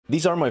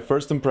These are my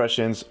first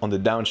impressions on the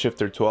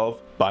Downshifter 12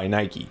 by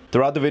Nike.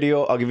 Throughout the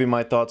video, I'll give you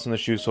my thoughts on the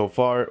shoe so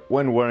far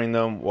when wearing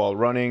them while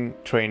running,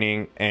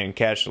 training, and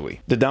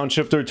casually. The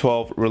Downshifter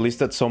 12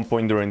 released at some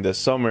point during the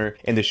summer,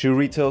 and the shoe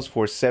retails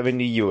for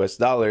 $70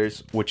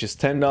 US, which is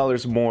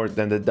 $10 more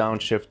than the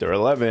Downshifter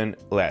 11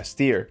 last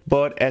year.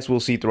 But as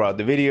we'll see throughout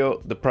the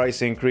video, the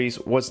price increase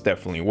was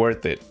definitely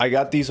worth it. I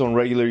got these on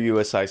regular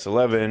US size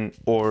 11,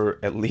 or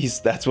at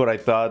least that's what I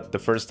thought the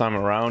first time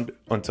around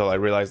until I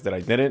realized that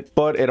I didn't.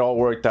 But it all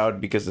worked out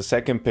because the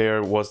second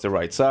pair was the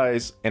right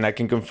size, and I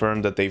can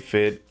confirm that they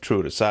fit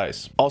true to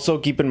size. Also,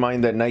 keep in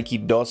mind that Nike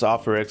does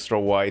offer extra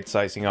wide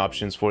sizing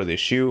options for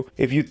this shoe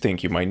if you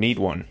think you might need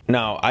one.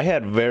 Now, I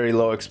had very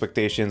low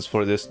expectations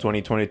for this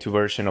 2022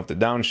 version of the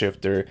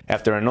Downshifter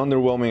after an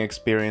underwhelming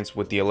experience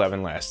with the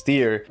 11 last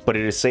year, but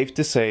it is safe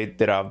to say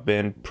that I've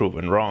been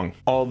proven wrong.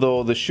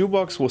 Although the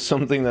shoebox was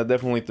something that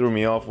definitely threw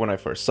me off when I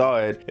first saw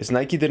it, as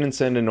Nike didn't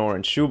send an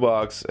orange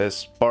shoebox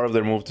as part of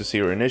their Move to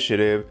Zero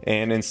initiative,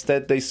 and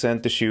instead they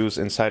sent the shoes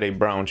inside a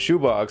brown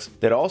shoebox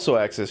that also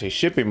acts as a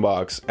shipping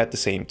box at the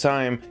same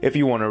time if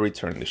you want to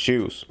return the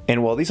shoes.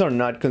 And while these are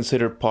not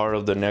considered part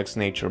of the Next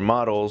Nature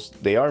models,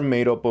 they are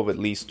made up of at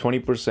least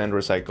 20%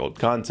 recycled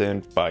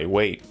content by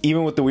weight.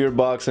 Even with the weird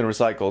box and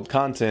recycled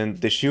content,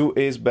 the shoe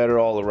is better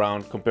all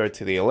around compared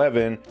to the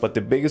 11, but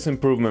the biggest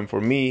improvement for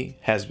me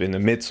has been the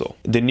midsole.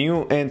 The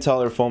new and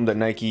taller foam that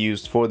Nike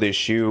used for this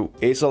shoe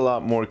is a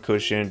lot more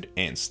cushioned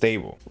and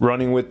stable.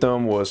 Running with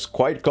them was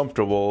quite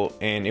comfortable,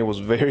 and it was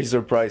very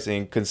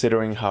surprising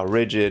considering how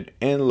rigid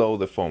and low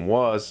the foam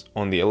was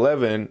on the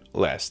 11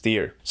 last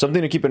year.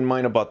 Something to keep in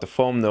mind about the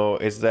foam though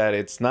is that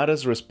it's not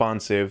as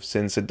responsive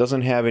since it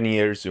doesn't have any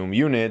air zoom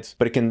units,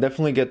 but it can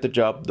definitely get the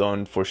job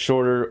done for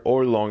shorter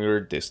or longer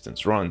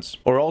distance runs.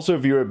 Or also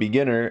if you're a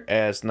beginner,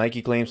 as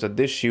Nike claims that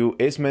this shoe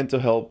is meant to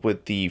help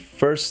with the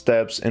first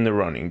steps in the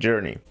running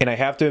journey. And I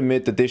have to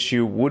admit that this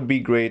shoe would be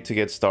great to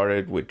get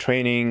started with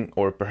training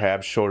or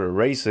perhaps shorter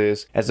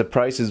races, as the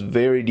price is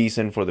very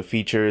decent for the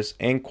features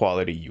and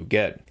quality you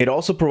get. It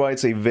also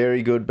provides a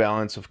very good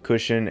balance of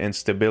cushion and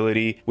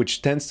stability,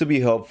 which tends to be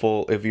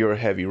helpful if you're a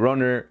heavy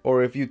runner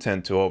or if you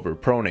tend to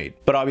overpronate.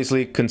 But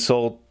obviously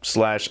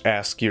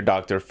consult/ask your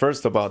doctor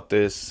first about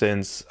this,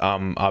 since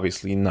I'm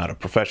obviously not a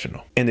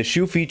professional. And the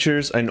shoe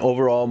features an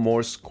overall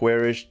more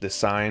squarish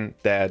design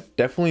that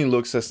definitely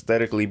looks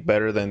aesthetically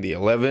better than the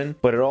 11,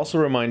 but it also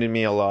reminded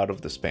me a lot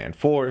of the Span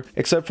 4,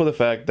 except for the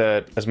fact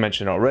that, as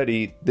mentioned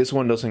already, this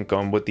one doesn't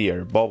come with the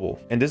air bubble.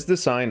 And this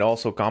design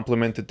also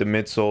complemented the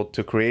midsole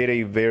to create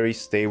a very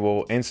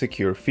stable and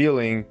secure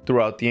feeling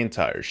throughout the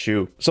entire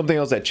shoe. Something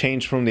else that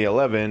changed from the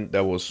 11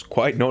 that was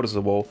quite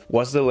noticeable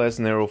was the less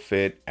narrow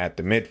fit at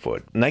the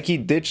midfoot. Nike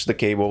ditched the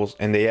cables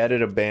and they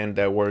added a band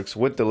that works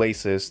with the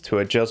laces to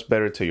adjust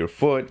better to your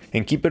foot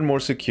and keep it more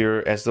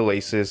secure as the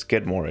laces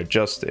get more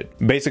adjusted.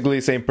 Basically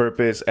the same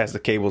purpose as the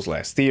cables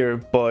last year,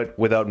 but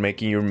without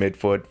making your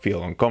midfoot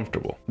feel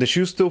uncomfortable. The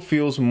shoe still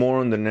feels more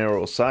on the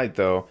narrow side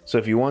though, so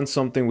if you want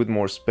something with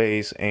more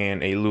space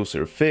and a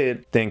looser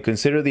fit, then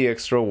consider the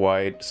extra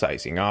wide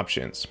sizing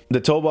options.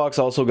 The toe box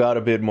also got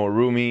a bit more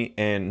roomy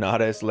and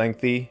not as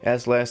lengthy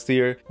as last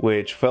year,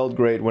 which felt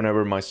great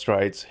whenever my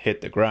strides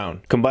hit the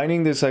ground.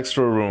 Combining this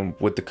extra room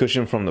with the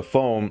cushion from the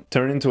foam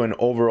turned into an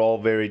overall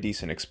very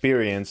decent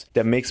experience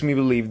that makes me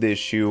believe this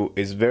shoe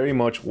is very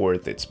much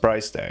worth its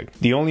price tag.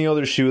 The only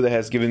other shoe that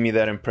has given me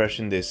that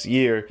impression this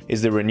year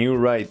is the Renew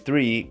Ride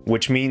 3,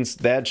 which means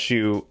that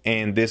shoe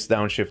and this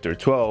Downshifter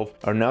 12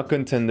 are now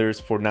contenders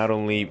for not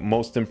only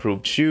most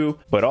improved shoe,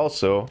 but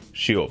also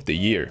shoe of the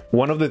year.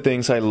 One of the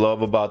things I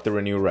love about the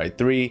Renew Ride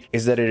 3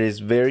 is that it is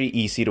very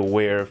easy to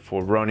wear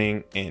for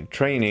running and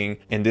training,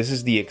 and this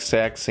is the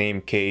exact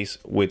same case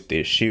with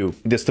this shoe.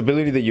 The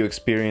stability that you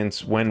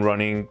experience when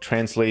running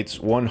translates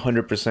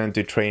 100%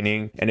 to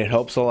training, and it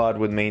helps a lot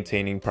with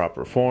maintaining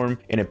proper form,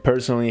 and it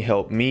personally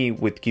helped me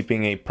with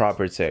keeping a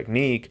proper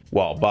technique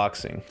while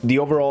boxing. The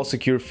overall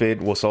secure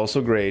fit was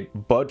also great,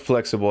 but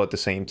flexible at the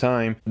same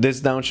time.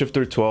 This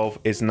Downshifter 12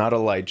 is not a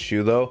light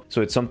shoe though,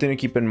 so it's something to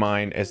keep in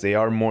mind as they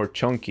are more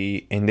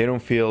chunky and they don't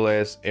feel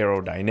as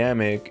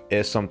aerodynamic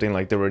as something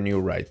like the Renew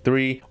Ride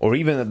 3 or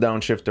even the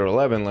Downshifter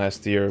 11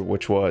 last year,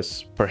 which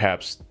was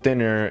perhaps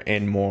thinner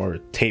and more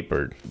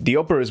tapered. The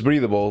upper is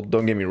breathable,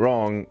 don't get me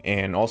wrong,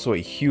 and also a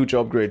huge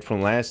upgrade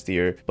from last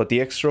year, but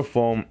the extra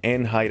foam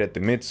and height at the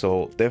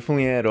midsole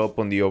definitely add up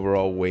on the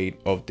overall weight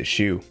of the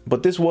shoe.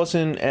 But this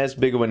wasn't as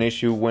big of an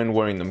issue when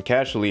wearing them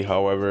casually,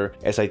 however,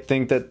 as I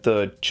think that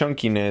the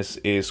chunkiness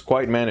is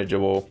quite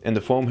manageable and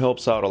the foam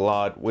helps out a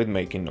lot with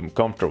making them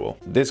comfortable.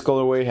 This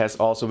colorway has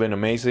also been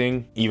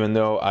amazing, even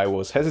though I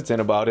was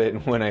hesitant about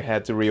it when I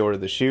had to reorder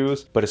the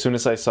shoes, but as soon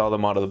as I saw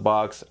them out of the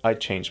box, I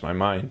changed my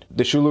mind.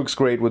 The shoe looks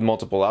great with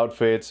multiple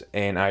outfits,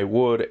 and I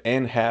would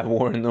and have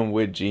worn them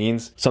with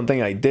jeans.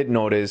 Something I did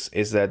notice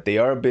is that they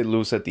are a bit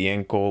loose at the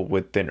ankle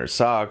with thinner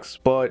socks,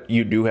 but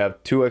you do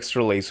have 2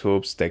 extra lace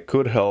hoops that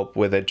could help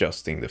with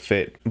adjusting the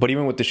fit. But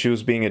even with the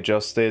shoes being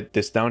adjusted,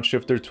 this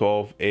Downshifter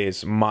 12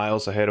 is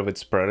miles ahead of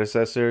its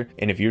predecessor,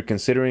 and if you're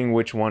considering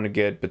which one to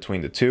get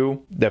between the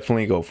two,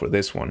 definitely go for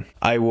this one.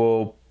 I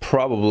will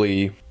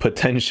probably,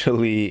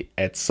 potentially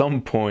at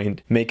some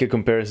point, make a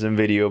comparison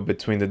video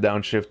between the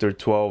Downshifter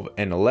 12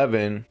 and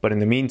 11, but in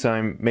the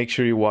meantime, make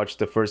sure you watch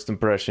the first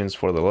impressions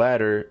for the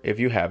latter if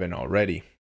you haven't already.